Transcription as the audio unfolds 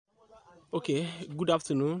Okay, good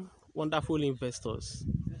afternoon, wonderful investors.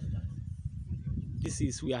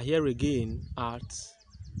 We are here again at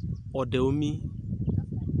Odeomi,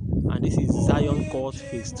 and this is Zion Court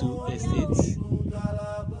Phase 2 Estate.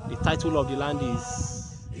 The title of the land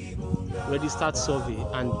is Registered Survey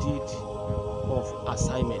and Deed of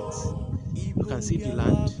Assignment. You can see the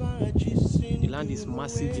land. The land is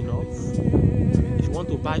massive enough. If you want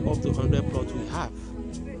to buy up to 100 plots, we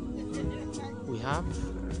have.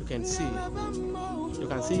 You can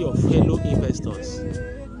see your fellow investors.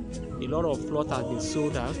 A lot of plots have been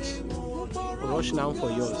sold out. Rush now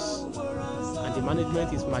for yours. And the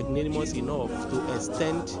management is magnanimous enough to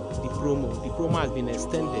extend the promo. The promo has been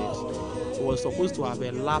extended. It was supposed to have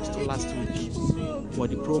elapsed last week, but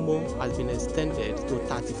the promo has been extended to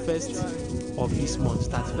 31st of this month,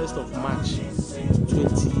 31st of March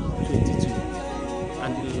 2022.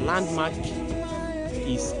 And the landmark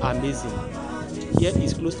is amazing. Here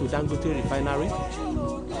is close to Dangote Refinery.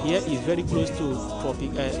 Here is very close to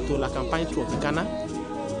Lacampine Tropicana.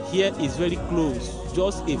 Here is very close,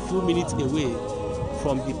 just a few minutes away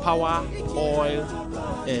from the Power Oil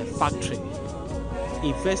factory.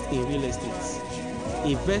 Invest in real estate.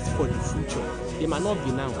 Invest for the future. It might not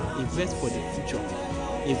be now. Invest for the future.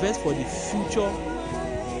 Invest for the future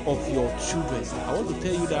of your children. I want to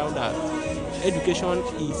tell you now that education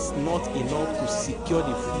is not enough to secure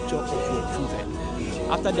the future of your children.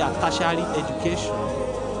 After their tertiary education,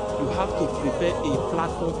 you have to prepare a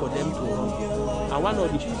platform for them to run. And one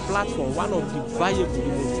of the most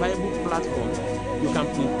viable platforms you can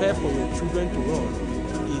prepare for your children to run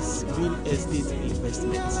is real estate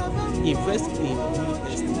investment. Invest in real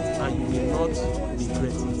estate and you will not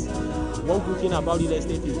regret it. One good thing about real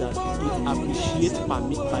estate is that it appreciates by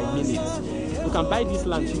minute. You can buy this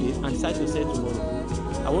land today and decide to sell tomorrow.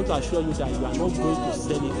 I want to assure you that you are not going to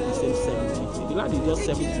sell it the same 750. The land is just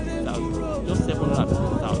 750,000, just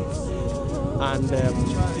 750,000. And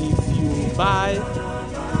if you buy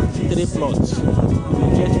 3 plots, you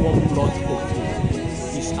will get 1 plot for free.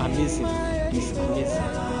 It's amazing. It's amazing.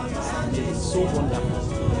 It's amazing. So wonderful.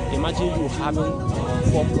 Imagine you having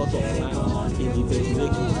 4 plots of land in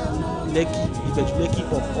Ibejuleki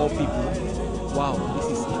of all people. Wow, this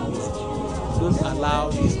is amazing. Don't allow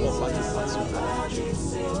this offer to pass you by.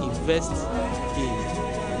 Invest in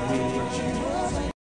real estate.